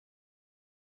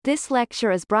This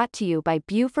lecture is brought to you by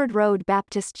Buford Road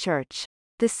Baptist Church.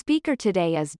 The speaker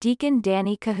today is Deacon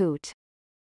Danny Kohout.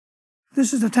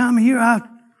 This is the time of year I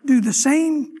do the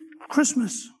same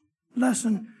Christmas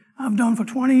lesson I've done for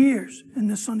 20 years in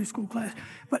this Sunday school class.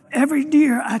 But every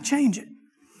year I change it.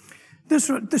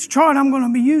 This chart I'm going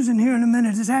to be using here in a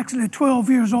minute is actually 12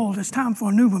 years old. It's time for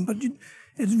a new one, but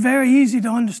it's very easy to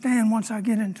understand once I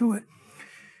get into it.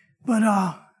 But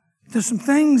there's some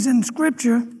things in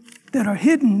Scripture that are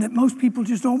hidden that most people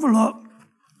just overlook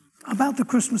about the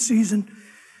Christmas season.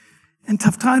 And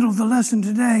I've titled the lesson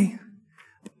today,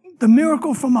 The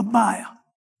Miracle from Abija.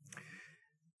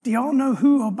 Do y'all know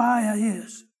who Abija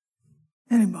is?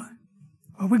 Anybody?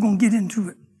 Well, we're going to get into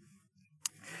it.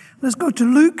 Let's go to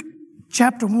Luke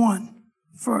chapter 1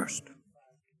 first.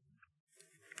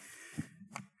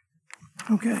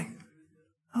 Okay.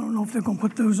 I don't know if they're going to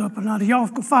put those up or not. Y'all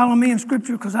can follow me in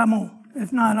Scripture because I'm on.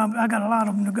 If not, I got a lot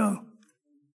of them to go.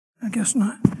 I guess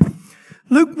not.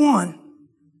 Luke 1.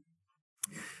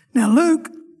 Now, Luke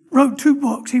wrote two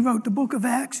books. He wrote the book of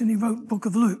Acts and he wrote the book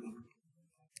of Luke.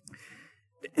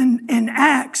 In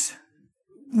Acts,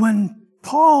 when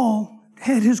Paul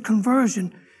had his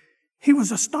conversion, he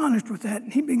was astonished with that,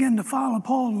 and he began to follow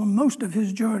Paul on most of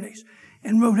his journeys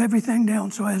and wrote everything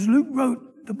down. So as Luke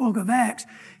wrote the book of Acts,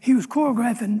 he was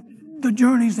choreographing the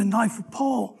journeys and life of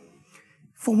Paul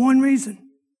for one reason.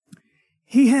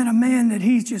 He had a man that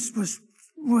he just was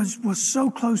so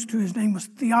close to. His name was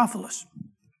Theophilus.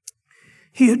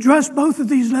 He addressed both of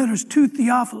these letters to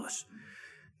Theophilus.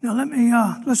 Now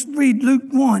let's read Luke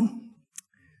 1.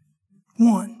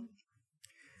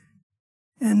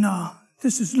 And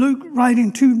this is Luke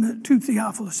writing to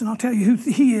Theophilus, and I'll tell you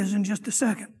who he is in just a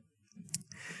second.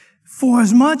 For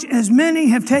as much as many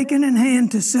have taken in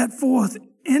hand to set forth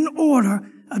in order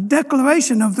a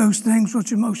declaration of those things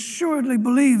which are most assuredly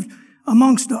believed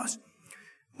amongst us.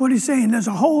 What he's saying, there's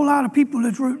a whole lot of people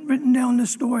that's written down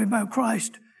this story about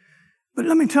Christ. But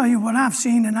let me tell you what I've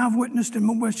seen and I've witnessed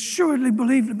and we're assuredly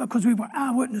believed it because we were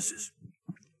eyewitnesses.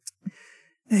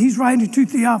 And he's writing to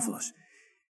Theophilus.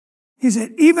 He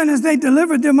said, even as they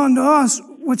delivered them unto us,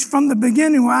 which from the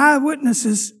beginning were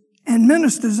eyewitnesses and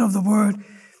ministers of the word,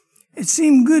 it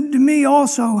seemed good to me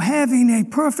also, having a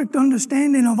perfect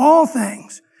understanding of all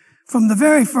things from the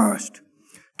very first,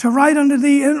 to write unto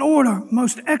thee in order,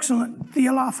 most excellent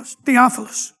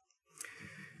Theophilus.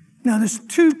 Now there's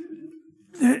two,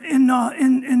 in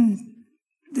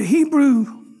the Hebrew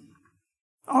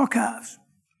archives,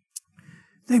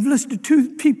 they've listed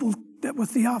two people that were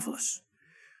Theophilus.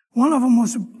 One of them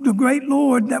was the great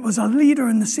Lord that was a leader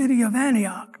in the city of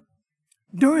Antioch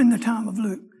during the time of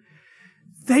Luke.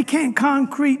 They can't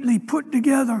concretely put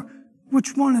together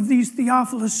which one of these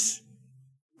Theophilus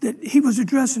that he was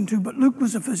addressing to, but Luke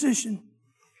was a physician.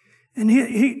 And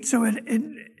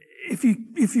if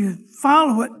you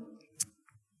follow it,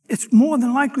 it's more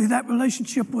than likely that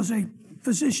relationship was a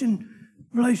physician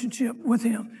relationship with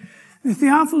him. The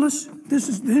Theophilus, this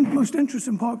is the most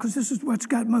interesting part because this is what's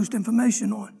got most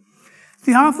information on.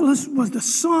 Theophilus was the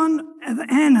son of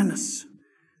Ananias,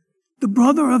 the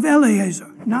brother of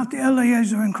Eleazar, not the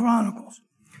Eleazar in Chronicles,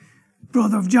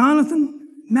 brother of Jonathan,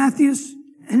 Matthias,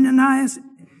 and Ananias,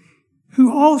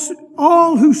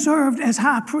 all who served as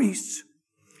high priests.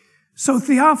 So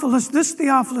this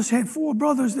Theophilus had four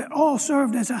brothers that all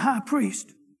served as a high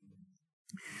priest.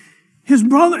 His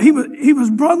brother, he was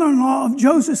brother-in-law of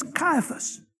Joseph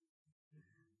Caiaphas,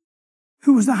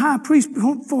 who was the high priest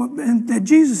that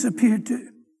Jesus appeared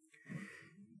to.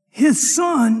 His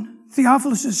son,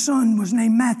 Theophilus' son, was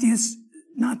named Matthias,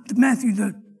 not Matthew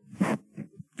the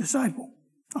disciple,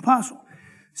 apostle.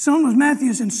 Son was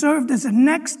Matthias and served as the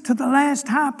next to the last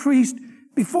high priest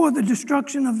before the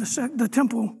destruction of the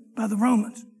temple by the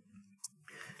Romans.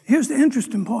 Here's the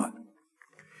interesting part.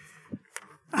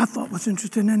 I thought was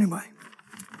interesting anyway.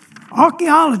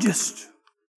 Archaeologists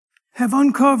have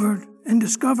uncovered and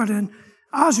discovered an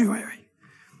ossuary.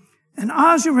 An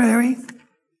ossuary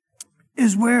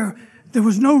is where there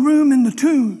was no room in the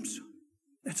tombs.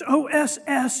 It's Ossuary.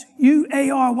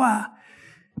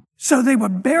 So they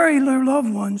would bury their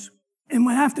loved ones, and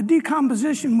when after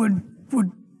decomposition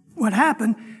would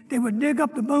happen, they would dig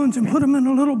up the bones and put them in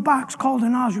a little box called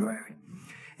an ossuary.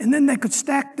 And then they could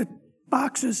stack the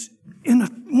boxes in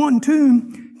one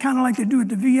tomb, kind of like they do at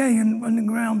the VA in the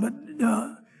ground, but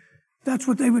that's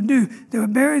what they would do. They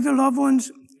would bury their loved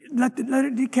ones, let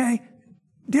it decay,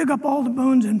 dig up all the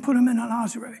bones and put them in an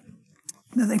ossuary.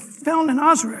 Now they found an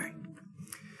ossuary.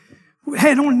 It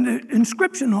had on the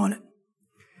inscription on it.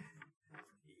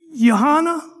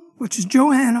 Johanna, which is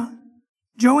Joanna,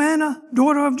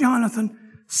 daughter of Jonathan,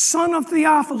 son of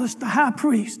Theophilus, the high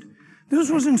priest. This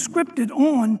was inscripted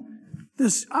on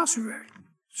this ossuary.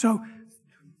 So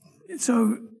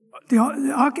the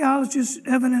archaeologists'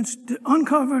 evidence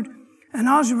uncovered an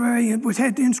ossuary which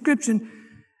had the inscription,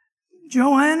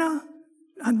 Joanna.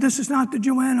 This is not the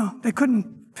Joanna. They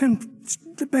couldn't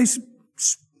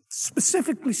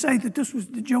specifically say that this was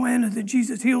the Joanna that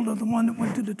Jesus healed or the one that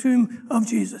went to the tomb of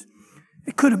Jesus.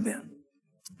 It could have been.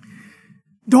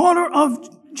 Daughter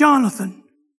of Jonathan,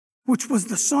 which was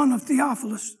the son of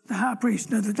Theophilus, the high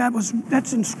priest. Now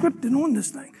that's inscripted on this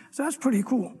thing. So that's pretty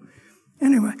cool.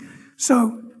 Anyway,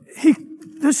 so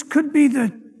this could be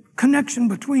the connection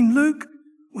between Luke,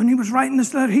 when he was writing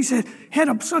this letter. He said,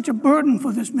 had such a burden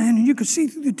for this man, and you could see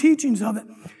through the teachings of it.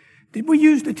 Did we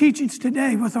use the teachings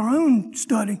today with our own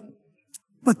study?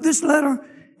 But this letter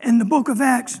in the book of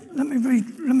Acts, let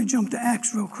me jump to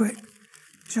Acts real quick.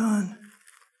 John,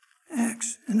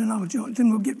 Acts, and then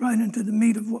we'll get right into the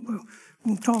meat of what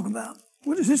we'll talk about.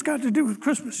 What has this got to do with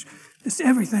Christmas? It's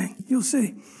everything. You'll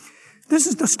see. This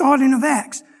is the starting of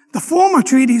Acts. The former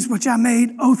treatise which I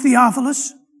made, O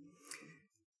Theophilus,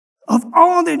 of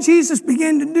all that Jesus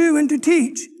began to do and to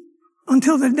teach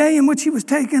until the day in which he was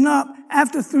taken up.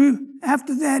 After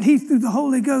that, he, through the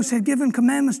Holy Ghost, had given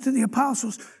commandments to the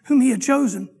apostles whom he had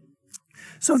chosen.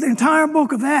 So the entire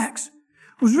book of Acts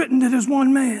was written to this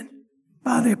one man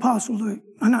by the apostle Luke.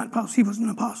 Not apostle, he was an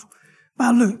apostle.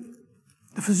 By Luke,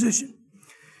 the physician.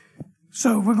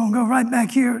 So we're going to go right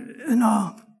back here and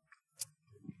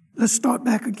let's start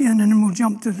back again, and then we'll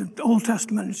jump to the Old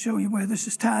Testament and show you where this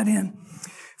is tied in.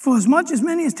 For as much as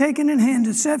many is taken in hand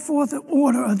to set forth the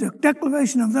order of the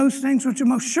declaration of those things which are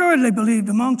most surely believed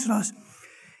amongst us,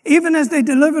 even as they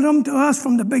delivered them to us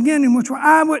from the beginning, which were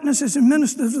eyewitnesses and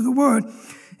ministers of the word,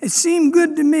 it seemed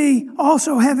good to me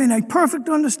also, having a perfect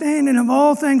understanding of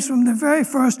all things from the very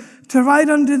first, to write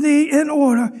unto thee in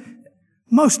order,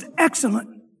 most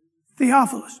excellent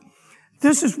Theophilus.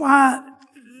 This is why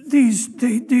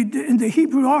in the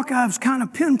Hebrew archives kind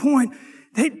of pinpoint,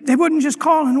 they wouldn't just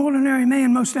call an ordinary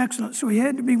man most excellent, so he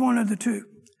had to be one of the two.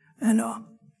 And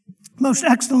most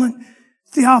excellent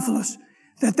Theophilus,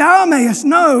 that thou mayest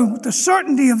know the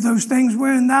certainty of those things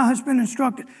wherein thou hast been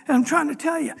instructed. And I'm trying to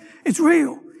tell you, it's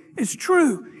real. It's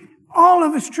true. All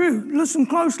of it's true. Listen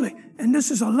closely. And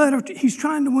this is a letter. He's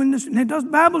trying to win this. And the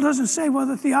Bible doesn't say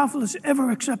whether Theophilus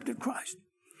ever accepted Christ.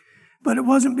 But it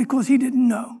wasn't because he didn't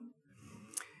know.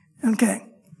 Okay,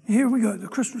 here we go, the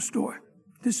Christmas story.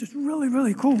 This is really,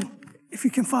 really cool, if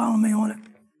you can follow me on it.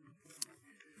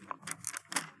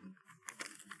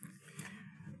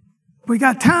 We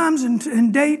got times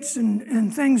and dates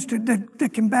and things that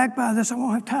can back by this. I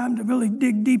won't have time to really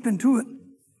dig deep into it.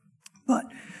 But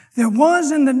there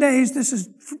was in the days, this is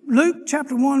Luke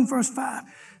chapter 1, verse 5.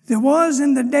 There was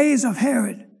in the days of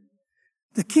Herod,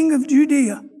 the king of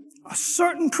Judea, a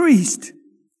certain priest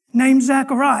named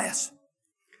Zacharias,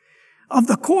 of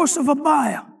the course of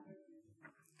Abija.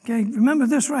 Okay, remember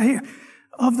this right here.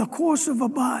 Of the course of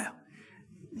Abija.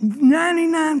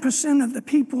 99% of the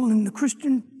people in the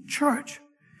Christian church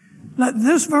let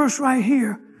this verse right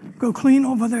here go clean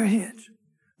over their heads.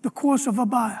 The course of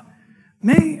Abija.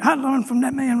 Me, I learned from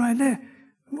that man right there.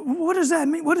 What does that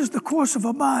mean? What is the course of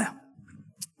Abija?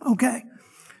 Okay,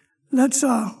 let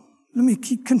me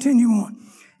continue on.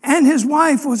 And his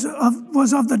wife was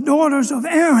of the daughters of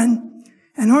Aaron,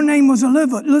 and her name was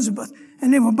Elizabeth.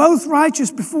 And they were both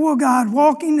righteous before God,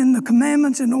 walking in the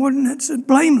commandments and ordinances,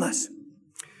 blameless.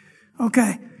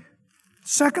 Okay.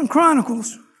 2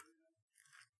 Chronicles,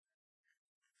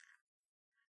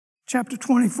 chapter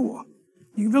 24.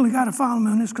 You really got to follow me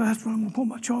on this because that's when I'm going to pull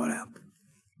my chart out.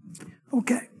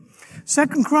 Okay.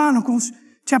 2 Chronicles,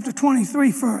 chapter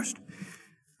 23 first.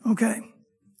 Okay.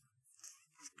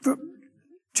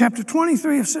 Chapter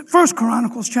 23 of 1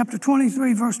 Chronicles, chapter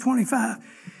 23, verse 25.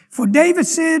 For David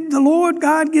said, the Lord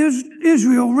God gives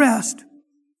Israel rest,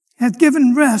 hath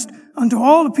given rest unto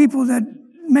all the people that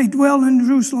may dwell in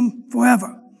Jerusalem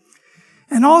forever.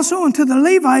 And also unto the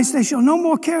Levites they shall no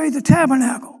more carry the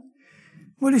tabernacle.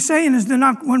 What he's saying is they're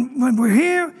not, when we're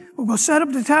here, we're going to set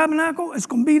up the tabernacle, it's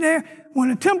going to be there. When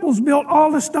the temple's built,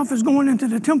 all this stuff is going into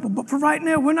the temple. But for right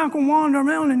now, we're not going to wander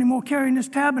around anymore carrying this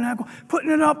tabernacle,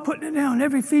 putting it up, putting it down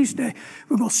every feast day.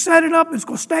 We're going to set it up, it's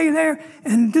going to stay there,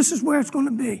 and this is where it's going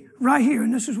to be, right here,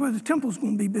 and this is where the temple's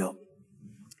going to be built.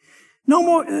 No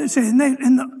more, and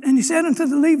he said unto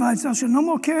the Levites, thou shalt no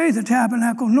more carry the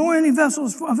tabernacle, nor any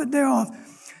vessels of it thereof.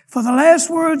 For the last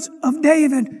words of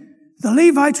David, the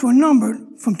Levites were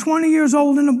numbered from 20 years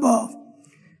old and above,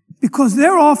 because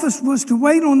their office was to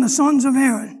wait on the sons of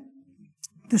Aaron.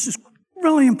 This is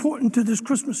really important to this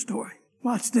Christmas story.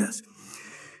 Watch this.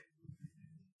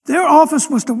 Their office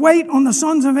was to wait on the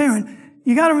sons of Aaron.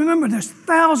 you got to remember there's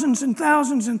thousands and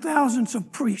thousands and thousands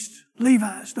of priests,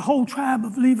 Levites, the whole tribe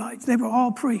of Levites. They were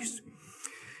all priests.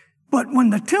 But when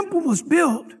the temple was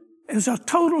built, as a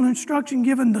total instruction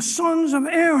given, the sons of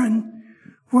Aaron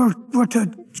were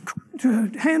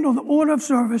to handle the order of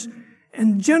service,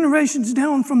 and generations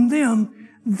down from them,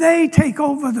 they take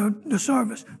over the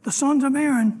service. The sons of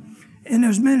Aaron, and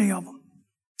there's many of them.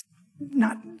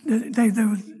 There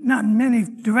was not many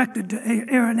directed to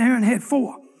Aaron. Aaron had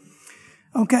 4.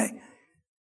 Okay.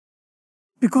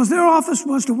 Because their office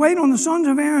was to wait on the sons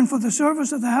of Aaron for the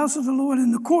service of the house of the Lord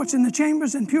in the courts, in the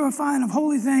chambers, and purifying of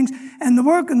holy things, and the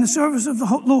work and the service of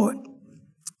the Lord.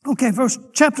 Okay,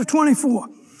 chapter 24.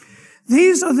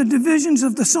 These are the divisions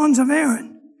of the sons of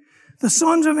Aaron. The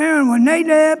sons of Aaron were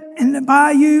Nadab and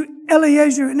Abihu,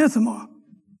 Eleazar, and Ithamar.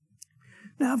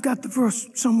 Now I've got the verse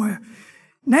somewhere.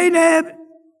 Nadab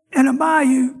and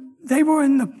Abihu, they were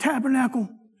in the tabernacle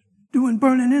doing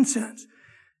burning incense.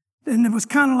 And it was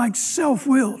kind of like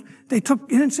self-willed. They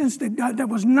took incense that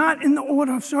was not in the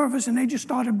order of service, and they just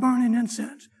started burning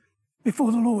incense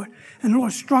before the Lord. And the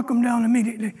Lord struck them down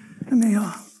immediately. Let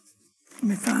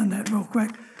me find that real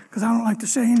quick, because I don't like to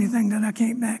say anything that I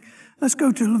can't back. Let's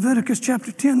go to Leviticus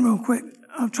chapter 10 real quick.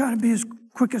 I'll try to be as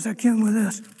quick as I can with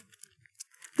this.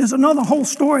 There's another whole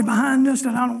story behind this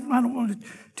that I don't want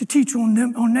to teach on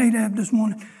Nadab this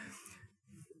morning.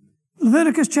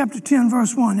 Leviticus chapter 10,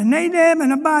 verse 1. And Nadab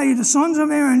and Abihu, the sons of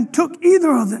Aaron, took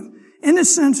either of them in the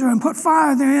censer and put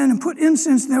fire therein and put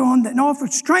incense thereon, and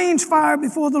offered strange fire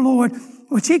before the Lord,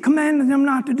 which he commanded them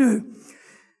not to do.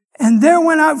 And there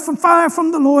went out from fire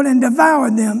from the Lord and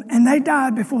devoured them, and they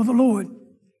died before the Lord.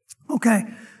 Okay,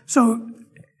 so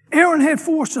Aaron had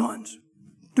 4 sons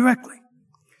directly.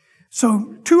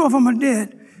 So 2 of them are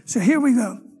dead. So here we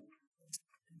go.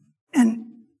 And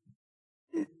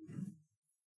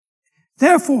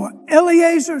therefore,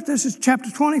 Eleazar, this is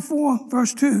chapter 24,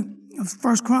 verse 2 of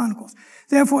 1 Chronicles.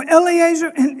 Therefore,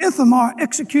 Eleazar and Ithamar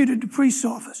executed the priest's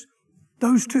office.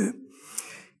 Those 2.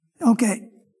 Okay.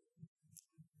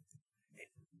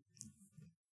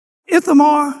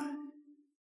 Ithamar,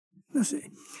 let's see.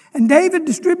 And David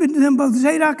distributed to them both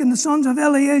Zadok and the sons of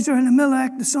Eleazar and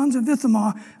Ahimelech, the sons of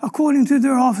Ithamar, according to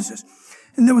their offices.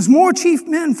 And there was more chief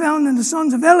men found in the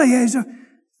sons of Eleazar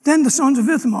than the sons of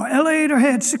Ithamar. Eleazar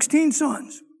had 16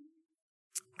 sons.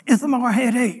 Ithamar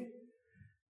had 8.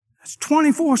 That's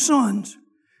 24 sons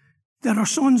that are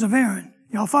sons of Aaron.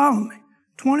 Y'all follow me?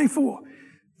 24.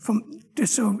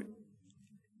 So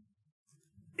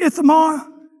Ithamar,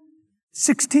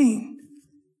 16.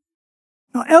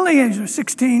 Now Eleazar,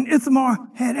 16. Ithamar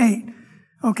had 8.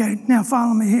 Okay, now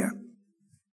follow me here.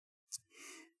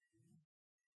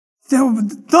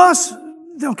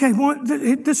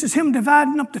 This is him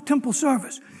dividing up the temple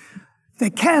service. They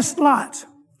cast lots.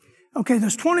 Okay,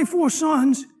 there's 24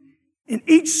 sons, and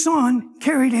each son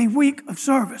carried a week of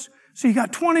service. So you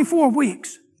got 24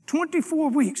 weeks. 24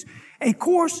 weeks. A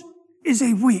course is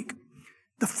a week.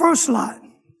 The first lot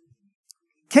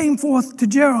came forth to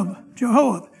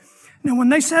Jehoab. Now, when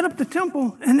they set up the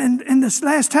temple and in this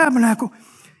last tabernacle,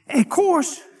 a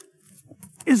course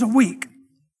is a week.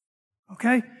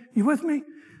 Okay? You with me?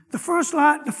 The first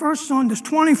lot, the first son, there's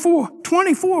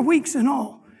 24 weeks in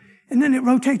all. And then it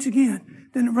rotates again.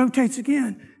 Then it rotates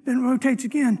again. Then it rotates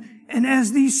again. And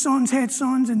as these sons had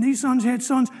sons and these sons had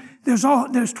sons,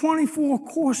 there's 24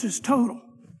 courses total.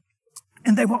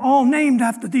 And they were all named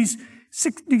after these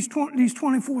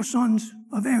 24 sons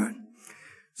of Aaron.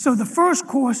 So the first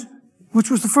course, which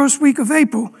was the first week of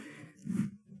April,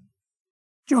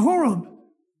 Jehoram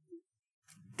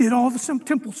did all the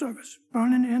temple service,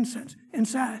 burning the incense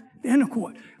inside the inner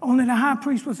court. Only the high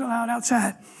priest was allowed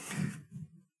outside.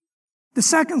 The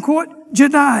second court,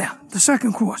 Jediah, the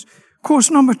second course. Course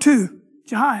number 2,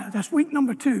 Jehiah, that's week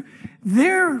number 2.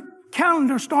 Their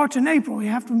calendar starts in April. You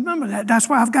have to remember that. That's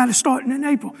why I've got it starting in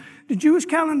April. The Jewish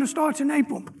calendar starts in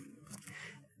April.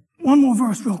 One more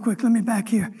verse real quick. Let me back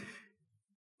here.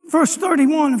 Verse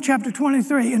 31 of chapter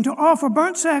 23. And to offer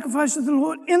burnt sacrifice to the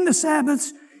Lord in the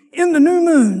Sabbaths, in the new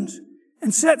moons,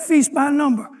 and set feasts by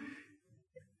number.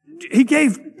 He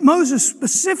gave Moses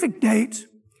specific dates.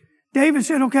 David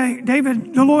said, okay,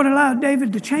 the Lord allowed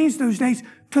David to change those dates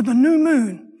to the new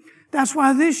moon. That's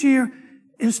why this year,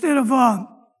 instead of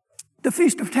the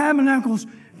Feast of Tabernacles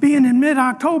being in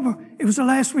mid-October, it was the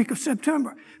last week of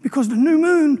September, because the new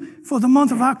moon for the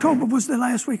month of October was the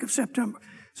last week of September.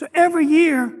 So every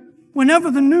year,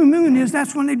 whenever the new moon is,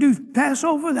 that's when they do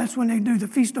Passover, that's when they do the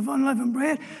Feast of Unleavened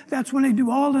Bread, that's when they do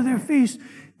all of their feasts,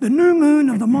 the new moon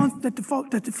of the month that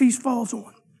the feast falls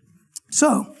on.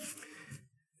 So,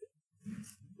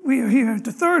 we are here at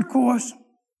the third course,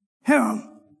 Haram.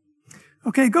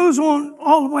 Okay, it goes on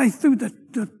all the way through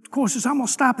the courses. I'm going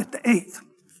to stop at the 8th.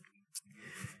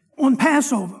 On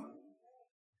Passover,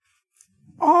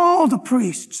 all the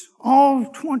priests, all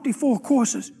 24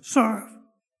 courses serve.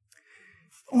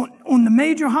 On the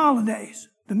major holidays,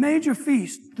 the major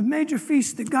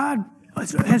feasts that God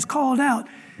has called out,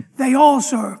 they all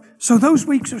serve. So those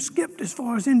weeks are skipped as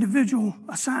far as individual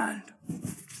assigned.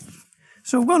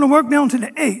 So we're going to work down to the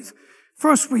 8th.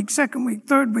 First week, second week,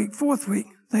 third week, fourth week,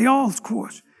 they all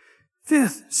course.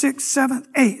 5th, 6th, 7th,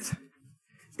 8th.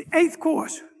 The 8th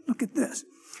course, look at this.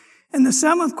 And the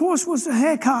 7th course was to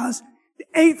Hakaz, the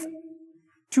 8th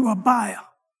to Abija.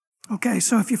 Okay,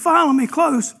 so if you follow me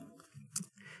close,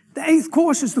 the 8th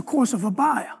course is the course of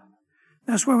Abija.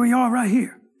 That's where we are right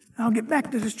here. I'll get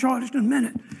back to this chart in a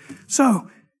minute. So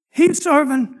he's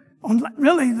serving on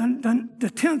really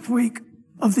the 10th week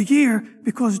of the year,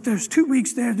 because there's 2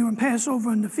 weeks there during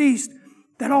Passover and the feast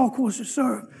that all courses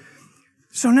serve.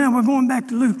 So now we're going back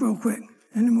to Luke real quick,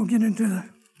 and then we'll get into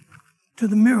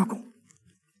the miracle.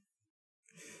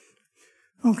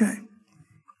 Okay.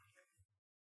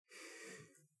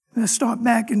 Let's start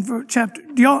back in chapter.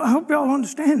 I hope y'all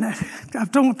understand that.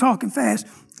 I'm talking fast.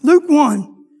 Luke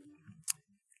 1,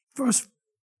 verse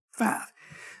 5.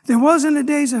 There was in the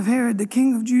days of Herod, the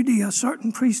king of Judea, a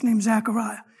certain priest named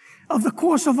Zechariah, of the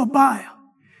course of Abija.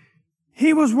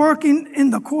 He was working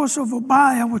in the course of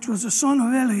Abija, which was the son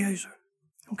of Eleazar.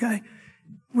 Okay?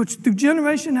 Which through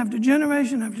generation after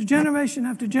generation after generation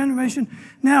after generation.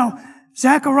 Now,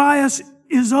 Zacharias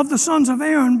is of the sons of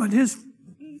Aaron, but his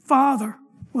father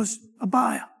was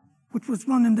Abija, which was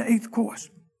running the 8th course.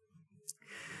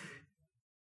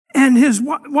 And his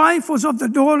wife was of the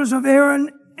daughters of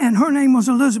Aaron, and her name was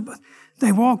Elizabeth.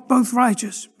 They walked both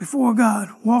righteous before God,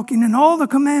 walking in all the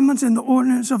commandments and the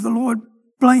ordinance of the Lord,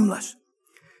 blameless.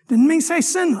 Didn't mean say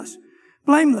sinless,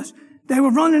 blameless. They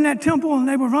were running that temple, and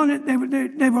they were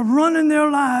running their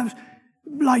lives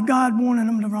like God wanted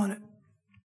them to run it.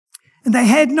 And they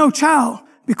had no child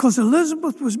because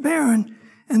Elizabeth was barren,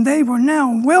 and they were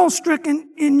now well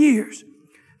stricken in years.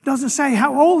 Doesn't say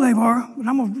how old they were, but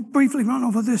I'm going to briefly run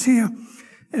over this here.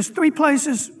 There's 3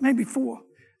 places, maybe 4,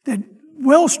 that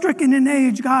well stricken in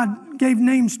age, God gave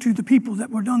names to the people that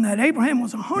were done that. Abraham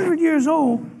was 100 years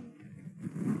old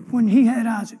when he had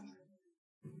Isaac.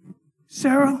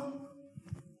 Sarah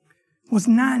was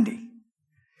 90.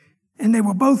 And they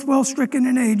were both well stricken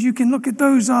in age. You can look at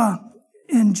those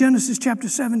in Genesis chapter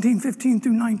 17, 15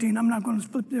 through 19. I'm not going to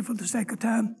split there for the sake of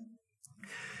time.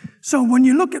 So when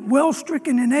you look at well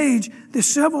stricken in age, there's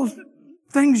several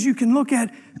things you can look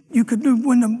at. You could do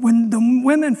when the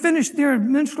women finished their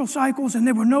menstrual cycles and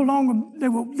they were no longer,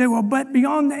 they were but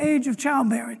beyond the age of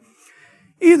childbearing.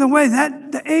 Either way,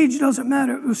 the age doesn't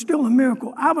matter. It was still a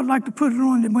miracle. I would like to put it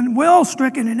on that when well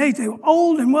stricken in age, they were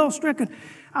old and well stricken.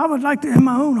 I would like to, in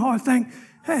my own heart, think,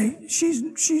 hey,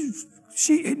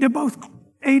 they're both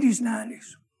 80s,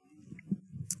 90s.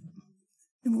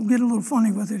 And we'll get a little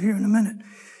funny with it here in a minute.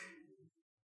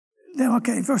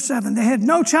 Okay, verse 7. They had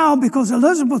no child because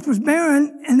Elizabeth was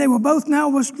barren, and they were both now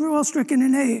well stricken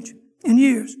in age, in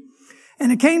years.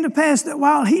 And it came to pass that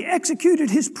while he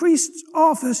executed his priest's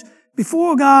office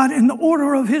before God in the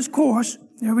order of his course,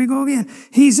 there we go again,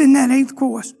 he's in that 8th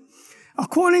course.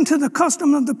 According to the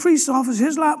custom of the priest's office,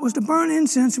 his lot was to burn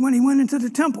incense when he went into the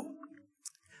temple.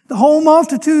 The whole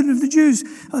multitude of the Jews,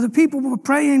 of the people, were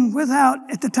praying without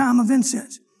at the time of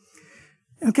incense.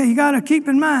 Okay, you got to keep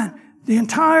in mind, the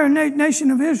entire nation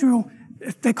of Israel,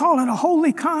 they call it a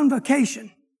holy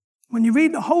convocation. When you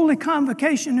read the holy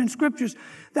convocation in scriptures,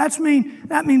 that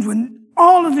means when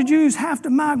all of the Jews have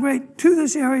to migrate to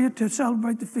this area to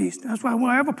celebrate the feast. That's why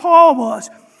wherever Paul was,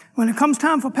 when it comes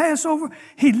time for Passover,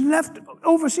 he left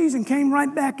overseas and came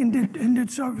right back and did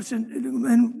service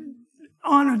and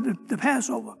honored the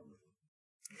Passover.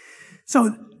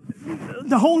 So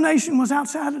the whole nation was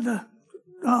outside of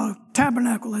the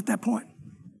tabernacle at that point.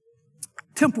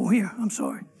 Temple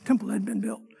had been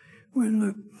built. We're in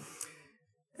Luke.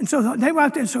 And so they were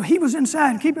out there. So he was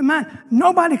inside. Keep in mind,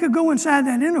 nobody could go inside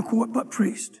that inner court but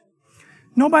priest.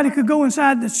 Nobody could go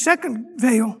inside the second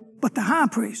veil but the high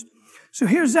priest. So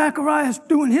here's Zacharias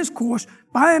doing his course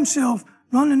by himself,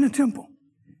 running the temple.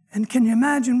 And can you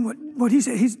imagine what he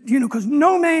said? Because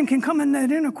no man can come in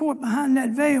that inner court behind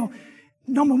that veil.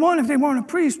 Number one, if they weren't a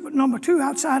priest, but number two,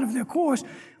 outside of their course,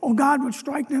 or God would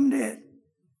strike them dead.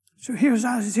 So here's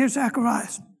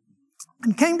Zacharias.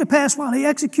 And came to pass while he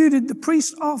executed the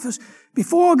priest's office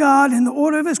before God in the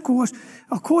order of his course,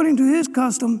 according to his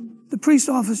custom, the priest's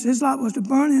office, his lot was to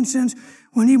burn incense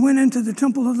when he went into the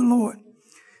temple of the Lord.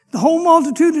 The whole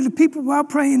multitude of the people were out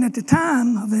praying at the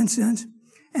time of incense,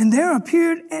 And there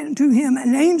appeared unto him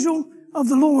an angel of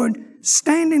the Lord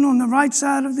standing on the right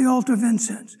side of the altar of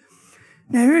incense.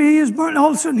 Now here he is burning.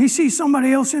 All of a sudden he sees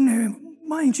somebody else in there.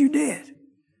 Why ain't you dead?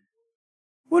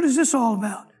 What is this all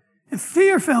about? And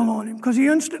fear fell on him because he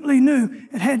instantly knew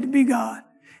it had to be God.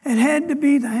 It had to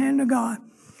be the hand of God.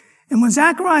 And when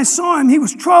Zacharias saw him, he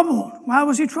was troubled. Why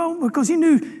was he troubled? Because he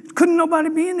knew couldn't nobody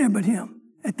be in there but him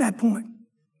at that point.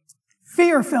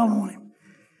 Fear fell on him.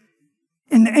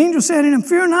 And the angel said to him,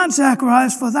 "Fear not,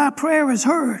 Zacharias, for thy prayer is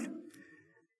heard."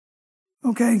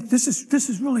 Okay, this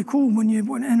is really cool when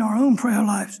you're in our own prayer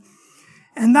lives.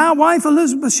 "And thy wife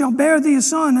Elizabeth shall bear thee a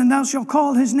son, and thou shalt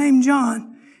call his name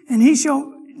John. And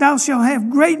thou shalt have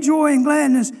great joy and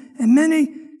gladness, and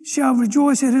many shall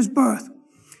rejoice at his birth."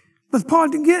 But the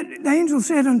part to get, the angel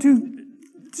said unto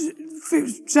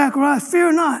Zacharias,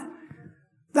 "Fear not,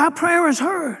 thy prayer is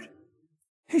heard."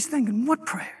 He's thinking, what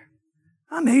prayer?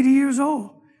 I'm 80 years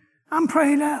old. I'm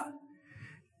prayed out.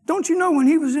 Don't you know when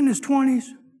he was in his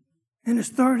 20s, in his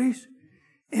 30s,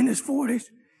 in his 40s,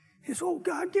 he said, "Oh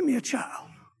God, give me a child.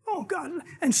 Oh God."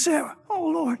 And Sarah, "Oh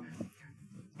Lord,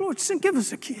 give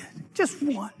us a kid. Just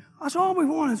one. That's all we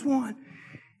want is one."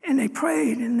 And they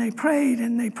prayed and they prayed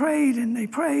and they prayed and they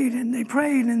prayed and they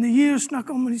prayed, and the years snuck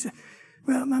on when he said,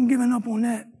 "Well, I'm giving up on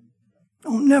that."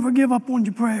 Don't never give up on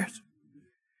your prayers.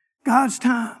 God's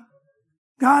time.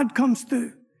 God comes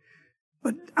through.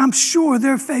 But I'm sure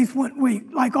their faith went weak,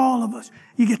 like all of us.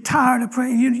 You get tired of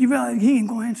praying. You realize he ain't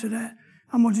going to answer that.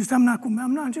 I'm just not going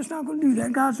to do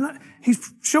that. God's not,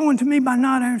 he's showing to me by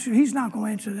not answering, he's not going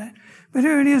to answer that. But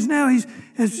here it is now.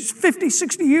 As 50,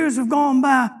 60 years have gone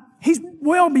by, he's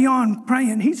well beyond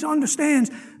praying. He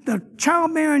understands the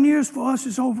childbearing years for us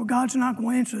is over. God's not going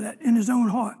to answer that in his own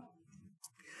heart.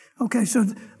 Okay, so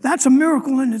that's a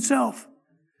miracle in itself.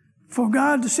 For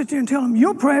God to sit there and tell him,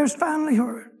 your prayer's finally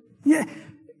heard. Yeah,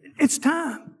 it's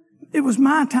time. It was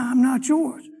my time, not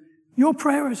yours. Your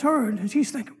prayer is heard. And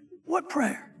he's thinking, what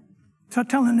prayer? So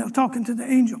talking to the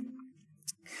angel.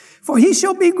 "For he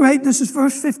shall be great," this is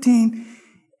verse 15,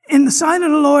 "in the sight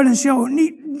of the Lord, and shall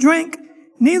drink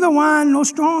neither wine nor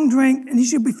strong drink, and he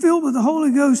shall be filled with the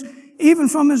Holy Ghost, even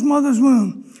from his mother's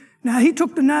womb." Now, he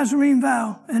took the Nazarene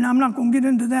vow, and I'm not going to get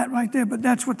into that right there, but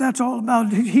that's what that's all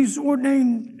about. He's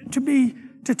ordained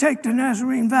to take the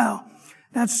Nazarene vow.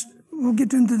 We'll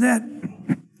get into that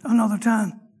another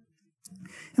time.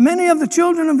 "And many of the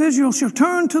children of Israel shall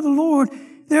turn to the Lord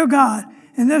their God,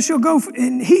 and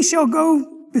he shall go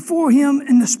before him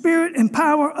in the spirit and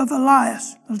power of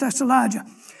Elias," that's Elijah,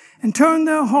 "and turn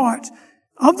their hearts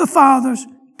of the fathers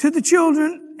to the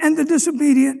children and the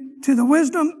disobedient, to the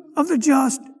wisdom of the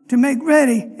just, to make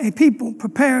ready a people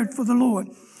prepared for the Lord."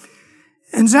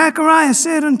 And Zacharias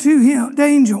said unto him, the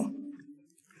angel,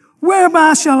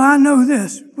 "Whereby shall I know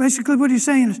this?" Basically what he's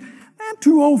saying is, I'm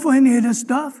too old for any of this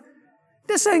stuff.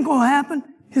 This ain't going to happen.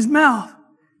 His mouth,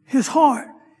 his heart,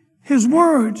 his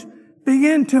words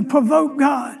begin to provoke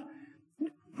God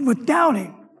with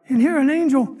doubting. And here an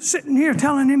angel sitting here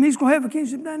telling him he's going to have a king.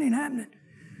 He said, that ain't happening.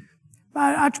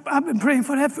 I've been praying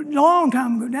for that for a long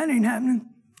time ago. That ain't happening.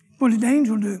 What did the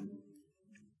angel do?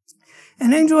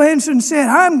 An angel answered and said,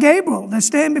 "I am Gabriel that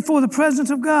stand before the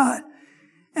presence of God.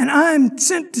 And I am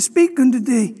sent to speak unto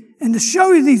thee and to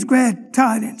show you these glad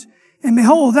tidings. And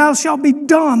behold, thou shalt be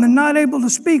dumb and not able to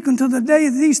speak until the day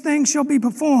that these things shall be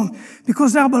performed,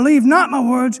 because thou believe not my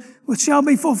words, which shall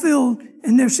be fulfilled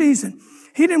in their season."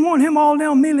 He didn't want him all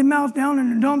down, mealy mouthed down in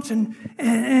the dumps and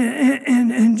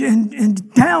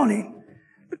downing.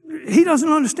 He doesn't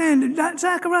understand that,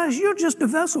 Zacharias, you're just a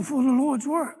vessel for the Lord's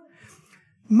work.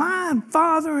 My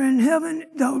Father in heaven,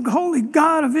 the Holy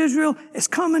God of Israel, is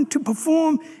coming to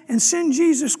perform and send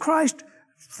Jesus Christ.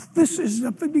 This is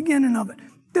the beginning of it.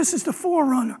 This is the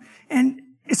forerunner. And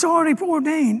it's already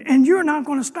ordained. And you're not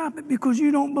going to stop it because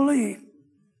you don't believe.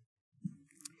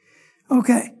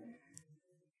 Okay.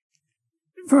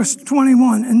 Verse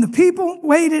 21. "And the people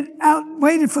waited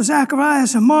for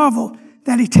Zacharias and marveled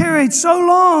that he tarried so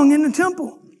long in the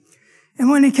temple. And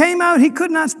when he came out, he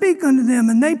could not speak unto them,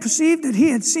 and they perceived that he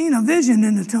had seen a vision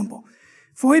in the temple.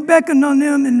 For he beckoned on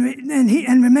them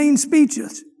and remained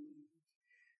speechless."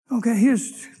 Okay,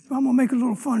 I'm going to make it a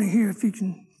little funny here if you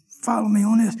can follow me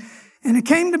on this. "And it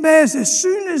came to pass, as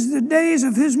soon as the days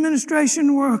of his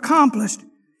ministration were accomplished,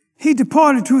 he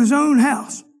departed to his own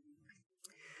house.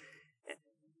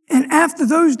 And after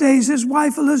those days, his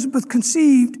wife Elizabeth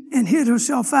conceived and hid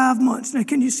herself 5 months." Now,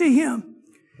 can you see him?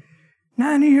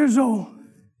 90 years old.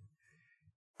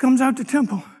 Comes out the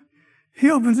temple. He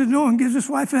opens the door and gives his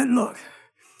wife that look.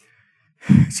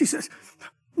 She says,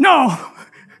 "No.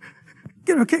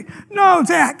 Get her cake. No,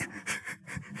 Zach.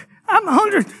 I'm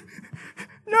 100.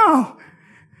 No.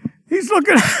 He's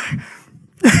looking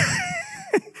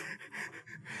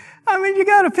I mean, you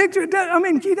got to picture that. I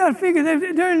mean, you got to figure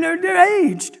they're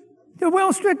aged. They're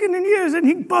well stricken in years, and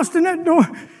he busts in that door.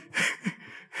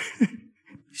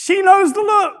 She knows the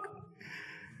look.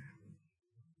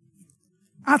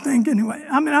 I think, anyway.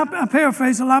 I mean, I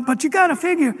paraphrase a lot, but you got to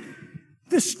figure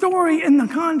the story in the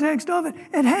context of it.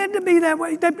 It had to be that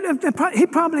way. He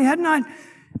probably had not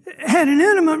had an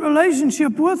intimate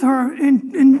relationship with her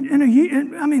in a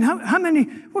year. I mean, how many,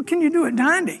 what can you do at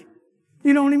 90?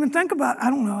 You don't even think about it.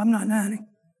 I don't know. I'm not 90.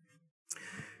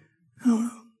 I don't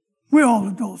know. We're all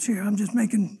adults here. I'm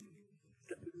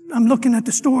looking at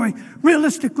the story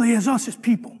realistically as us as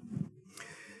people.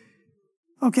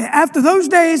 Okay, after those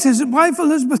days, his wife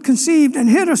Elizabeth conceived and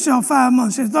hid herself 5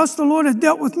 months. Says, thus the Lord hath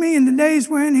dealt with me in the days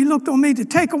wherein he looked on me to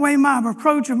take away my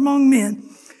reproach among men.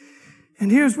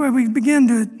 And here's where we begin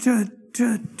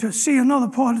to see another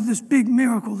part of this big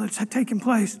miracle that's taken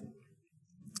place.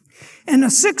 In the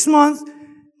 6th month,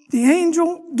 the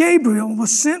angel Gabriel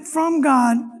was sent from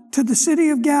God to the city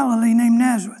of Galilee named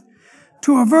Nazareth,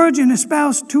 to a virgin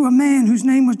espoused to a man whose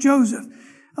name was Joseph,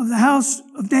 of the house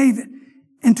of David.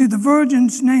 And to the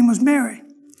virgin's name was Mary.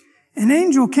 An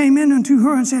angel came in unto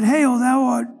her and said, Hail, thou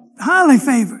art highly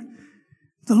favored.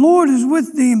 The Lord is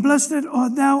with thee, and blessed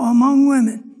art thou among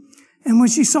women. And when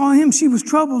she saw him, she was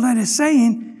troubled at his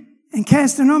saying, and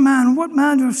cast in her mind what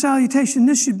manner of salutation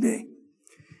this should be.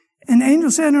 And the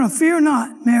angel said unto her, Fear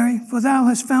not, Mary, for thou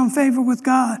hast found favor with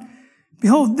God.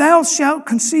 Behold, thou shalt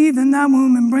conceive in thy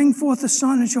womb, and bring forth a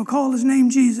son, and shall call his name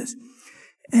Jesus.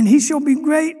 And he shall be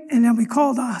great, and shall be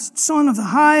called the Son of the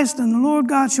Highest, and the Lord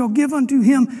God shall give unto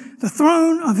him the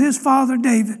throne of his father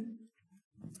David.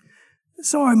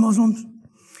 Sorry, Muslims.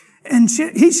 And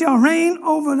he shall reign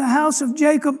over the house of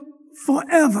Jacob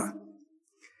forever.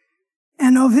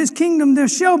 And of his kingdom there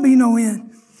shall be no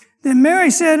end. Then Mary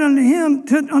said unto him,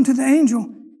 unto the angel,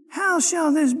 How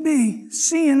shall this be,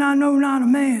 seeing I know not a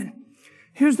man?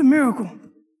 Here's the miracle,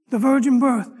 the virgin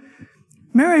birth.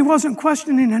 Mary wasn't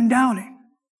questioning and doubting.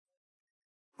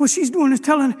 What she's doing is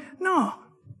telling, no,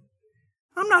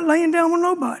 I'm not laying down with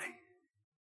nobody.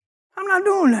 I'm not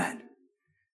doing that.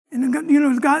 And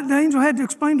the angel had to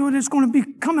explain to her that it's going to be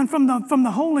coming from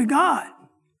the holy God.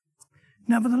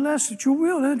 Nevertheless, it's your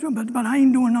will, but I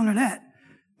ain't doing none of that.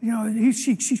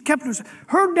 She kept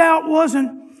her doubt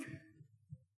wasn't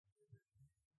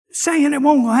saying it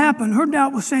won't happen. Her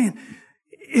doubt was saying,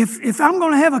 if I'm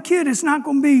going to have a kid, it's not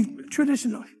going to be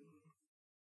traditional.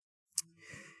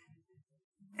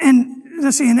 And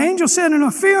let's see, an angel said unto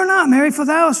her, Fear not, Mary, for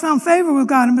thou hast found favor with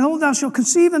God. And behold, thou shalt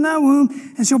conceive in thy womb,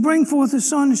 and shall bring forth a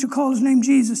son, and shall call his name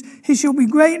Jesus. He shall be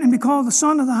great, and be called the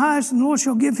Son of the Highest, and the Lord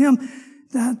shall give him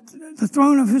the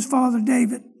throne of his father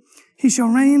David. He shall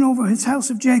reign over his house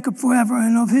of Jacob forever,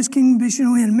 and of his kingdom be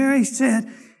no end. Mary said,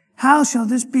 How shall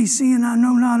this be, seeing I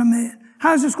know not a man?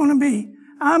 How's this going to be?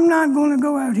 I'm not going to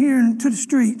go out here into the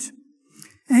streets.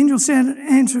 The angel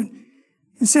answered,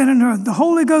 and said unto her, The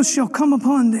Holy Ghost shall come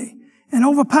upon thee, and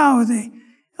overpower thee,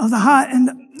 and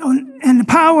the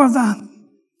power of the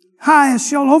highest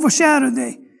shall overshadow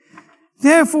thee.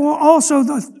 Therefore also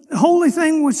the holy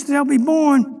thing which shall be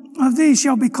born of thee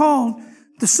shall be called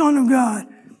the Son of God.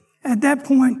 At that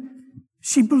point,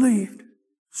 she believed.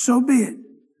 So be it.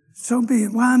 So be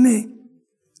it. Why me?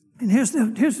 And here's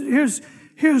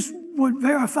what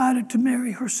verified it to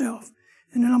Mary herself.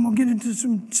 And then I'm going to get into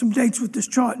some dates with this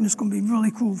chart, and it's going to be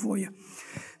really cool for you.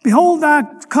 Behold, thy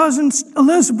cousin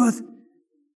Elizabeth,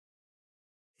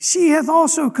 she hath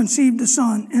also conceived a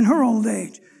son in her old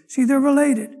age. See, they're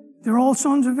related. They're all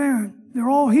sons of Aaron. They're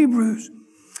all Hebrews.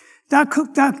 Thy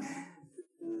cousin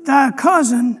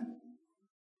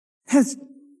has,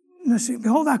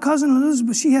 behold, thy cousin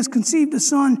Elizabeth, she has conceived a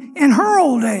son in her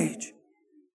old age.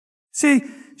 See,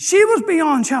 she was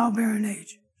beyond childbearing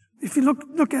age. If you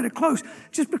look at it close,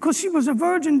 just because she was a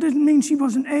virgin didn't mean she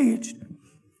wasn't aged.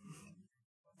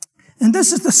 And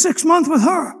this is the 6th month with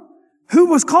her, who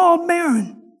was called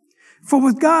barren. For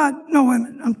with God, no, wait a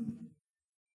minute.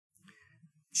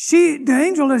 The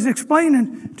angel is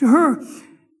explaining to her,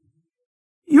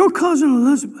 your cousin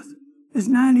Elizabeth is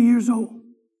 90 years old.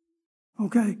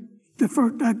 Okay?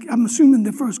 I'm assuming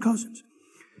the first cousins.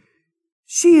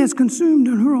 She has consumed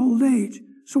in her old age.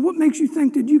 So what makes you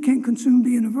think that you can't consume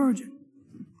being a virgin?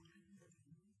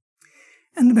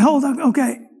 And behold,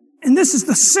 okay, and this is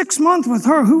the 6th month with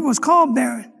her who was called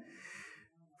barren.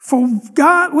 For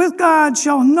God, with God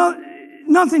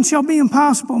nothing shall be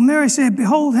impossible. Mary said,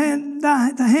 Behold,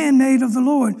 the handmaid of the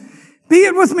Lord. Be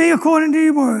it with me according to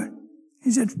your word.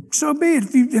 He said, so be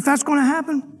it. If that's going to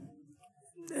happen,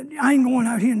 I ain't going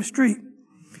out here in the street.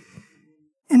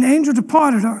 And the angel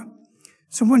departed her.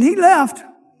 So when he left,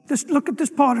 just look at this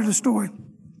part of the story.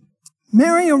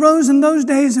 Mary arose in those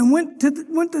days and went to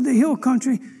the hill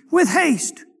country with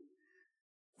haste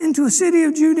into a city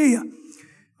of Judea.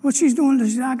 What she's doing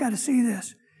is, I got to see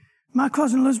this. My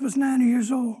cousin Elizabeth's 90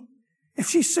 years old. If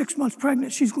she's 6 months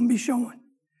pregnant, she's going to be showing.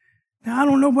 Now, I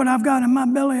don't know what I've got in my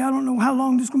belly. I don't know how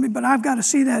long this is going to be, but I've got to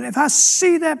see that. If I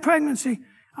see that pregnancy,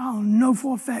 I'll know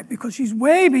for a fact because she's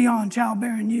way beyond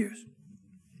childbearing years.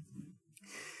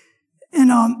 And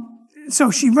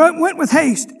so she went with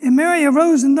haste. And Mary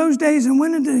arose in those days and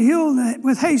went into the hill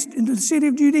with haste into the city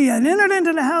of Judea and entered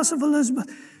into the house of Elizabeth,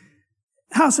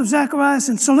 house of Zacharias,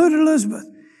 and saluted Elizabeth.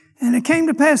 And it came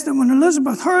to pass that when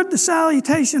Elizabeth heard the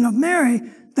salutation of Mary,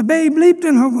 the babe leaped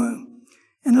in her womb.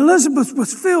 And Elizabeth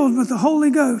was filled with the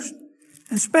Holy Ghost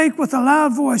and spake with a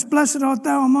loud voice, Blessed art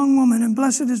thou among women, and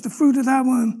blessed is the fruit of thy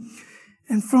womb.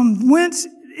 And from whence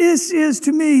is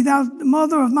to me, thou the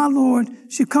mother of my Lord,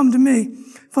 should come to me.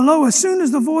 For lo, as soon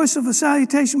as the voice of a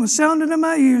salutation was sounded in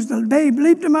my ears, the babe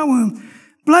leaped in my womb.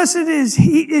 Blessed is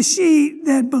she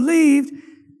that believed.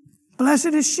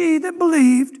 Blessed is she that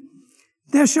believed.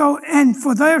 There shall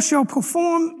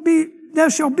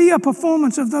be a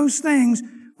performance of those things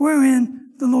wherein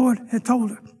the Lord had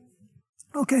told her.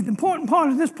 Okay, the important part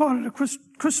of this part of the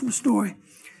Christmas story,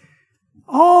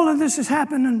 all of this is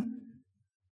happening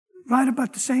right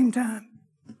about the same time.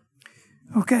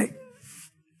 Okay,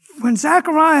 when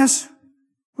Zacharias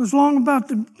was long about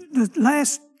the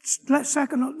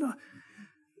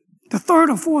third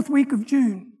or fourth week of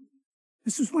June,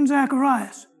 this is when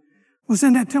Zacharias was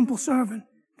in that temple serving.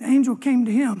 The angel came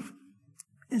to him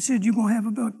and said, you're going to have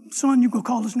a son, you're going to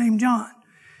call his name John.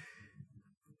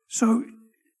 So,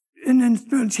 and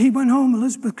then he went home,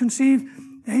 Elizabeth conceived.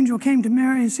 The angel came to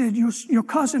Mary and said, your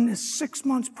cousin is 6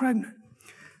 months pregnant.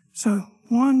 So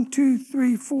 1, 2,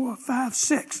 3, 4, 5,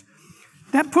 6.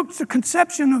 That puts the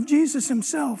conception of Jesus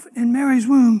himself in Mary's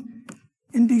womb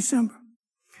in December.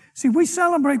 See, we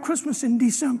celebrate Christmas in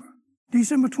December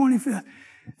 25th.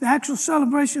 The actual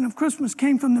celebration of Christmas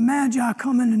came from the Magi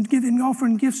coming and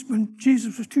offering gifts when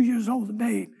Jesus was 2 years old, the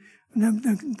babe.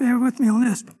 And bear with me on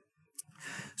this.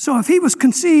 So if he was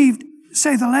conceived,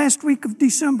 say the last week of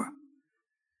December,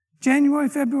 January,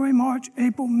 February, March,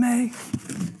 April, May,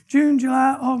 June,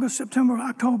 July, August, September,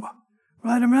 October,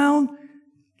 right around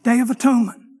Day of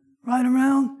Atonement, right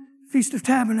around Feast of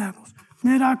Tabernacles,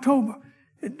 mid-October.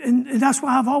 And that's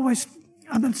why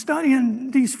I've been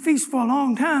studying these feasts for a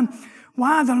long time,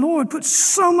 why the Lord put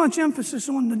so much emphasis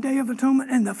on the Day of Atonement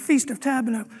and the Feast of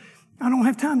Tabernacles. I don't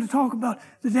have time to talk about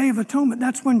the Day of Atonement.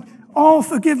 That's when all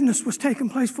forgiveness was taking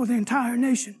place for the entire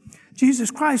nation.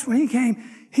 Jesus Christ, when he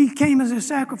came as a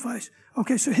sacrifice.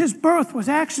 Okay, so his birth was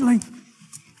actually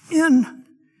in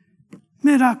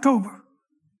mid-October.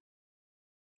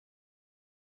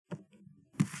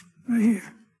 Right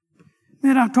here.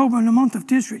 Mid-October in the month of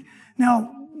Tishri.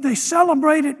 Now, they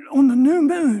celebrate it on the new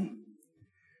moon.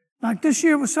 Like this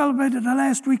year was celebrated the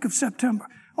last week of September,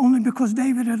 only because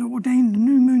David had ordained the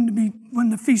new moon to be when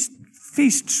the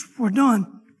feasts were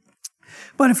done.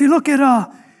 But if you look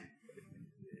at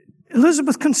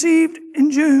Elizabeth conceived in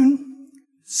June,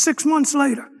 6 months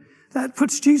later, that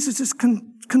puts Jesus'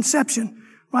 conception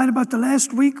right about the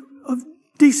last week of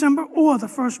December or the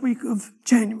first week of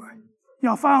January.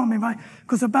 Y'all follow me, right?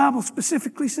 Because the Bible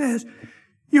specifically says,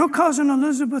 your cousin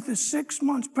Elizabeth is 6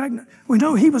 months pregnant. We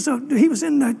know he was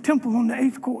in the temple on the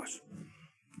 8th course.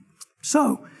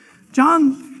 So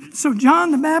John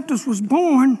the Baptist was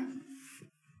born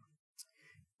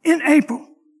in April.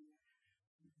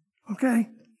 Okay?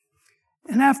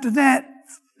 And after that,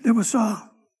 there was,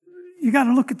 you got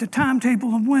to look at the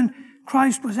timetable of when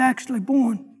Christ was actually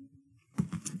born.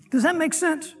 Does that make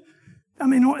sense? I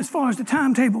mean, as far as the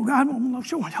timetable, God won't love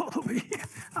showing y'all over here.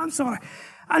 I'm sorry.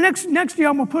 Next year,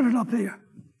 I'm going to put it up here.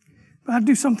 But I'll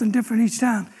do something different each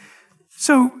time.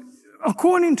 So,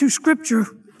 according to Scripture,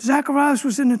 Zacharias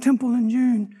was in the temple in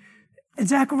June. And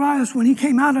Zacharias, when he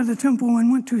came out of the temple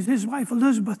and went to his wife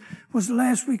Elizabeth, was the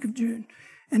last week of June.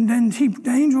 And then the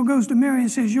angel goes to Mary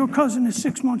and says, your cousin is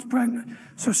 6 months pregnant.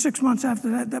 So 6 months after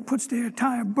that, that puts the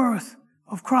entire birth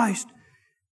of Christ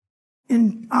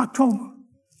in October,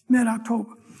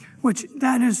 mid-October, which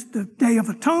that is the Day of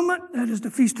Atonement, that is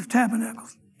the Feast of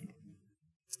Tabernacles.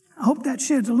 I hope that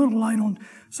sheds a little light on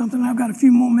something. I've got a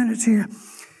few more minutes here.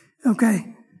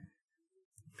 Okay.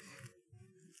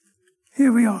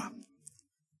 Here we are.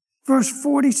 Verse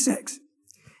 46.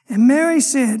 And Mary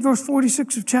said, verse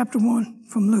 46 of chapter 1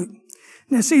 from Luke.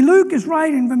 Now see, Luke is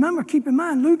writing, remember, keep in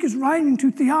mind, Luke is writing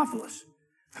to Theophilus,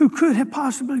 who could have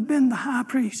possibly been the high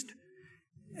priest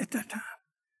at that time.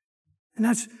 And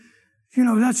that's,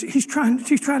 She's trying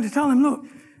to tell him, look,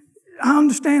 I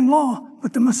understand law,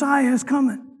 but the Messiah is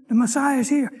coming. The Messiah is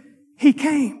here. He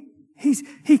came. He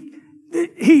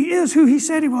is who he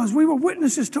said he was. We were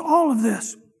witnesses to all of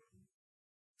this.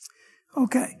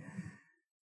 Okay.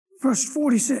 Verse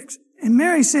 46. And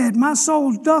Mary said, my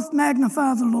soul doth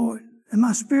magnify the Lord, and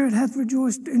my spirit hath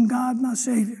rejoiced in God my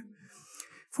Savior.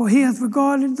 For he hath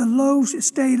regarded the low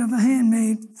estate of a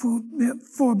handmaid.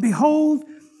 For behold,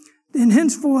 and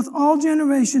henceforth all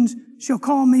generations shall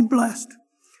call me blessed.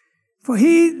 For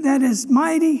he that is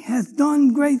mighty hath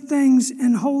done great things,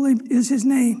 and holy is his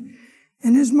name.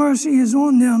 And his mercy is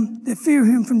on them that fear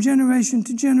him from generation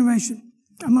to generation.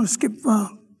 I'm going to skip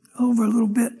over a little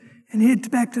bit and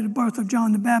head back to the birth of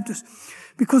John the Baptist.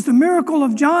 Because the miracle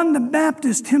of John the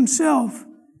Baptist himself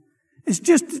is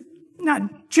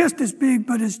not just as big,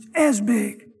 but is as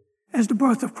big as the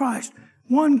birth of Christ.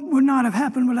 One would not have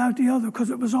happened without the other because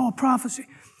it was all prophecy.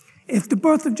 If the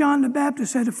birth of John the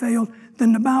Baptist had failed,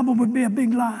 then the Bible would be a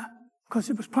big lie because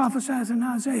it was prophesied in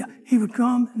Isaiah. He would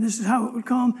come, and this is how it would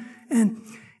come. And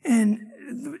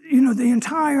the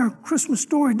entire Christmas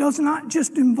story does not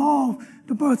just involve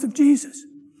the birth of Jesus.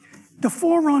 The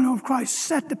forerunner of Christ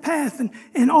set the path,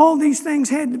 and all these things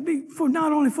had to be for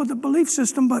not only for the belief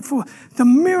system, but for the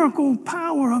miracle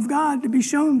power of God to be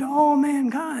shown to all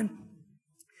mankind.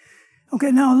 Okay,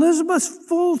 now Elizabeth's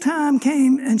full time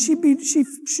came, and she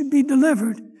should be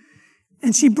delivered,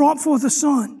 and she brought forth a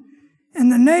son.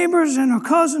 And the neighbors and her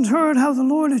cousins heard how the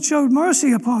Lord had showed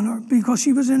mercy upon her because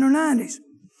she was in her 90s.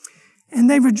 And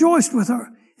they rejoiced with her.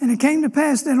 And it came to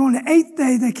pass that on the 8th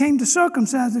day they came to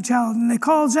circumcise the child, and they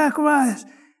called Zacharias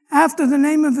after the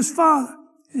name of his father.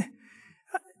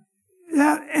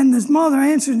 And his mother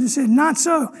answered and said, not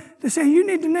so. They said, you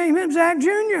need to name him Zach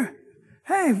Jr.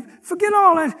 Hey, forget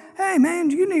all that. Hey, man,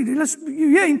 you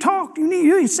ain't talked,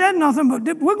 you ain't said nothing, but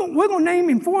we're going to name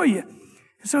him for you.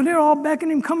 So they're all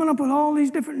beckoning him, coming up with all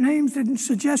these different names and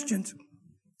suggestions.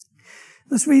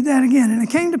 Let's read that again. And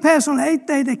it came to pass on the 8th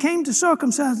day, they came to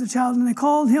circumcise the child, and they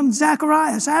called him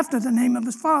Zacharias after the name of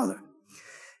his father.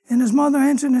 And his mother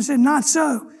answered and said, not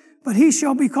so, but he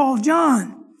shall be called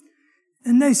John.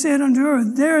 And they said unto her,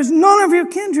 there is none of your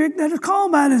kindred that is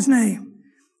called by this name.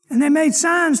 And they made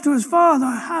signs to his father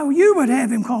how you would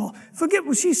have him called. Forget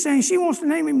what she's saying. She wants to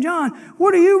name him John.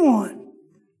 What do you want?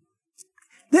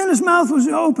 Then his mouth was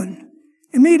opened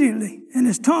immediately, and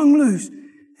his tongue loose,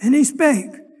 and he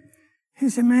spake. He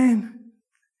said, man,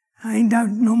 I ain't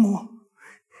doubting no more.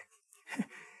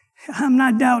 I'm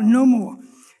not doubting no more.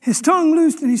 His tongue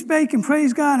loosed, and he spake and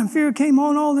praised God, and fear came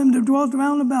on all them that dwelt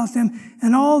round about them,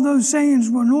 and all those sayings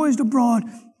were noised abroad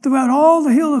throughout all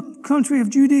the hill country of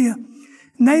Judea.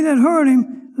 And they that heard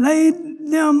him laid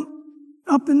them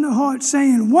up in their hearts,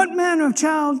 saying, what manner of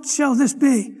child shall this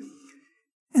be?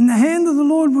 And the hand of the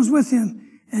Lord was with him.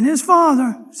 And his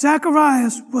father,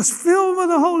 Zacharias, was filled with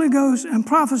the Holy Ghost and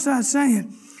prophesied,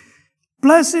 saying,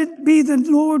 blessed be the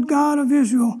Lord God of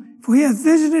Israel, for he hath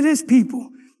visited his people,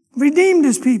 redeemed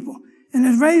his people, and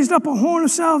has raised up a horn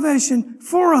of salvation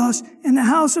for us in the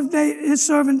house of his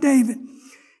servant David.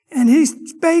 And he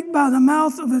spake by the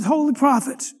mouth of his holy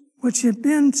prophets, which had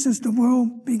been since the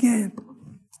world began.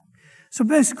 So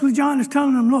basically, John is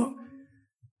telling them, look,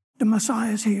 the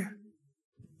Messiah is here.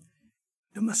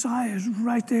 The Messiah is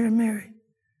right there in Mary.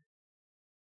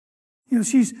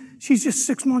 She's just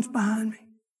 6 months behind me.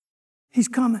 He's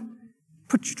coming.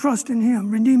 Put your trust in him,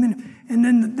 redeeming him. And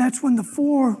then that's when the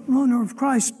forerunner of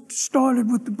Christ started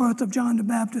with the birth of John the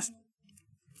Baptist.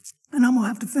 And I'm going to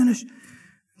have to finish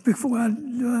before I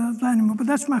let him. But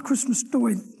that's my Christmas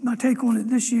story, my take on it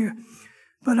this year.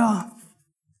 But I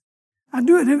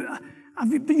do it.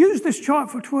 I've used this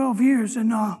chart for 12 years,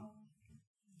 and I'm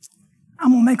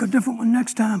going to make a different one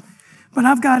next time. But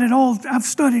I've got it all. I've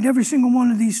studied every single one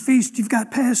of these feasts. You've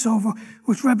got Passover,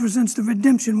 which represents the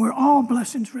redemption, where all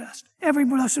blessings rest. Every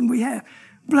blessing we have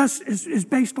is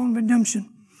based on redemption.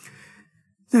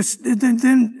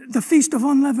 Then the Feast of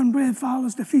Unleavened Bread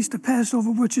follows the Feast of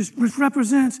Passover, which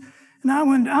represents, and I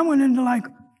went into like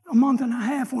a month and a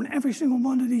half on every single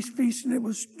one of these feasts, and it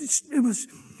was,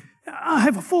 I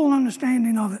have a full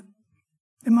understanding of it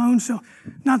in my own self.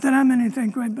 Not that I'm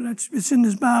anything great, but it's in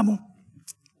this Bible.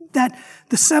 That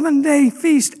the 7-day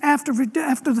feast after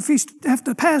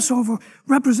Passover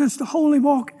represents the holy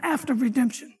walk after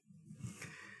redemption.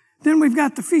 Then we've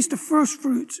got the Feast of First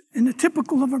Fruits, and the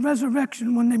typical of a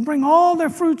resurrection, when they bring all their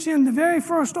fruits in, the very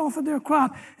first off of their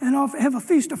crop, and have a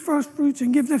Feast of First Fruits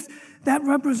and give this. That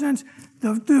represents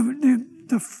the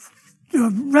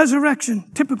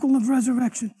resurrection, typical of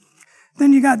resurrection.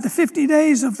 Then you got the 50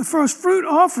 days of the first fruit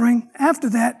offering after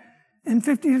that,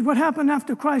 And what happened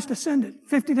after Christ ascended?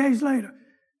 50 days later.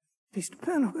 Feast of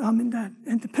Pentecost,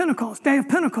 the Pentecost, day of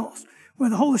Pentecost, where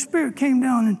the Holy Spirit came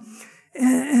down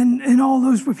and all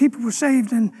those where people were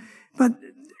saved. But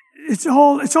it's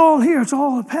all here. It's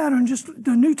all a pattern. Just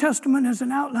the New Testament is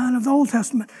an outline of the Old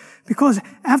Testament. Because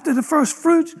after the first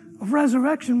fruits of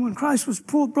resurrection, when Christ was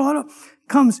brought up,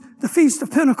 comes the Feast of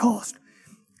Pentecost.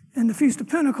 And the Feast of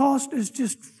Pentecost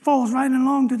falls right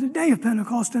along to the day of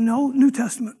Pentecost in the New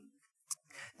Testament.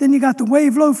 Then you got the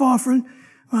wave loaf offering.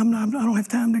 I don't have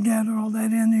time to gather all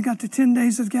that in. You got the 10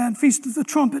 days of God, Feast of the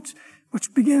Trumpets,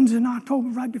 which begins in October,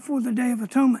 right before the Day of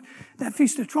Atonement. That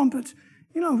Feast of Trumpets.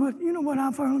 You know what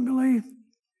I firmly believe?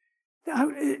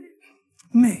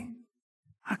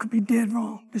 I could be dead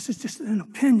wrong. This is just an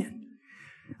opinion.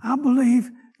 I believe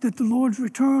that the Lord's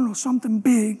return or something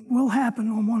big will happen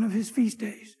on one of his feast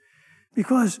days.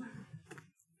 Because,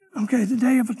 the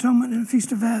Day of Atonement and the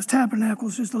Feast of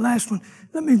Tabernacles is the last one.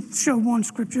 Let me show one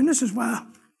scripture, and this is why.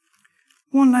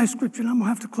 One last scripture, and I'm going to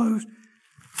have to close.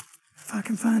 If I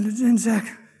can find it, it's in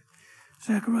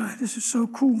Zechariah. This is so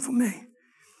cool for me.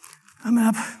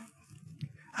 I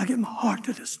get my heart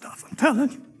to this stuff, I'm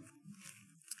telling you.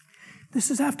 This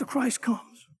is after Christ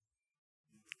comes.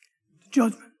 The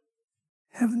judgment.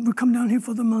 Heaven will come down here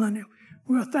for the millennium.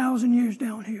 We're 1,000 years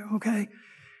down here, okay?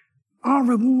 Our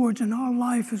rewards and our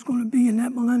life is going to be in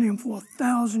that millennium for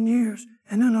 1,000 years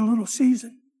and then a little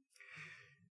season.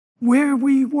 Where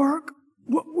we work,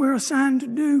 what we're assigned to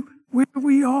do, where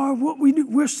we are, what we do,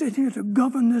 we're sitting here to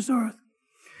govern this earth.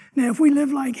 Now, if we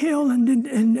live like hell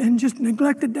and just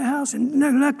neglected the house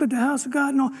of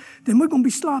God and all, then we're going to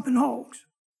be slopping hogs.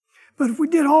 But if we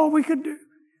did all we could do,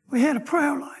 we had a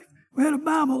prayer life, we had a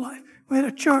Bible life, we had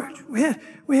a church, we had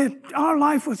our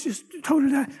life was just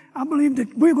totally. I believe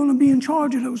that we're going to be in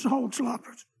charge of those hog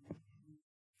sloppers.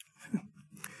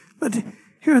 But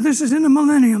here, this is in the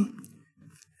millennium.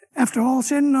 After all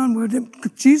said and done, where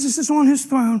Jesus is on his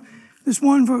throne. This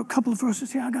a couple of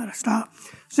verses here. I got to stop.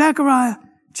 Zechariah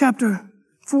chapter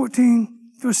 14,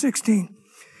 verse 16.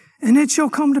 And it shall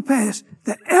come to pass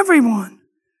that everyone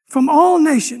from all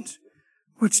nations,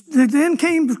 which then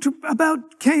came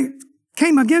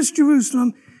against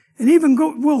Jerusalem, and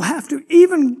will have to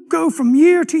even go from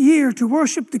year to year to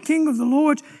worship the King of the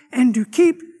Lords and to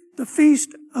keep the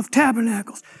Feast of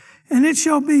Tabernacles. And it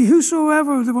shall be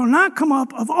whosoever that will not come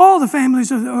up of all the families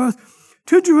of the earth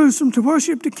to Jerusalem to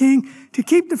worship the King, to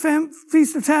keep the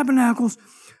Feast of Tabernacles,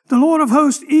 the Lord of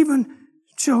hosts even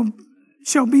shall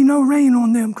be no rain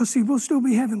on them, because we'll still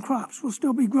be having crops. We'll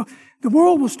still be growing. The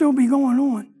world will still be going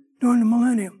on during the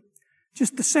millennium.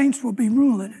 Just the saints will be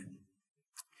ruling it.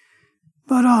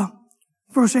 But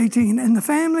verse 18, and the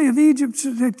family of Egypt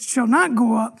that shall not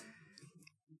go up,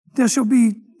 there shall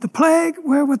be the plague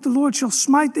wherewith the Lord shall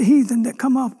smite the heathen that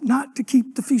come up not to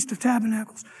keep the Feast of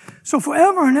Tabernacles. So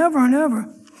forever and ever and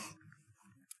ever,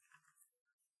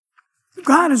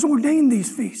 God has ordained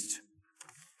these feasts.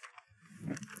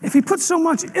 If he puts so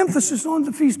much emphasis on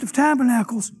the Feast of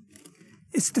Tabernacles,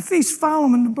 it's the feast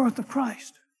following the birth of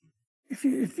Christ. If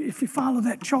you follow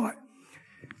that chart.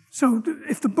 So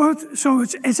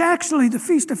it's actually, the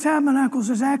Feast of Tabernacles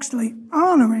is actually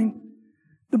honoring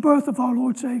the birth of our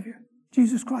Lord Savior,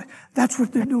 Jesus Christ. That's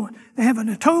what they're doing. They have an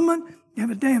atonement. They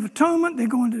have a Day of Atonement. They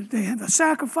have a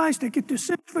sacrifice. They get their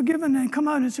sins forgiven and come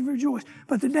out and rejoice.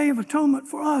 But the Day of Atonement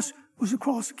for us was the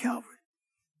cross of Calvary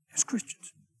as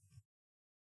Christians.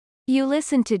 You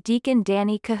listen to Deacon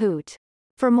Danny Kohout.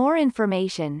 For more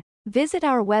information, visit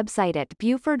our website at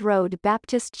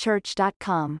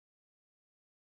BufordRoadBaptistChurch.com.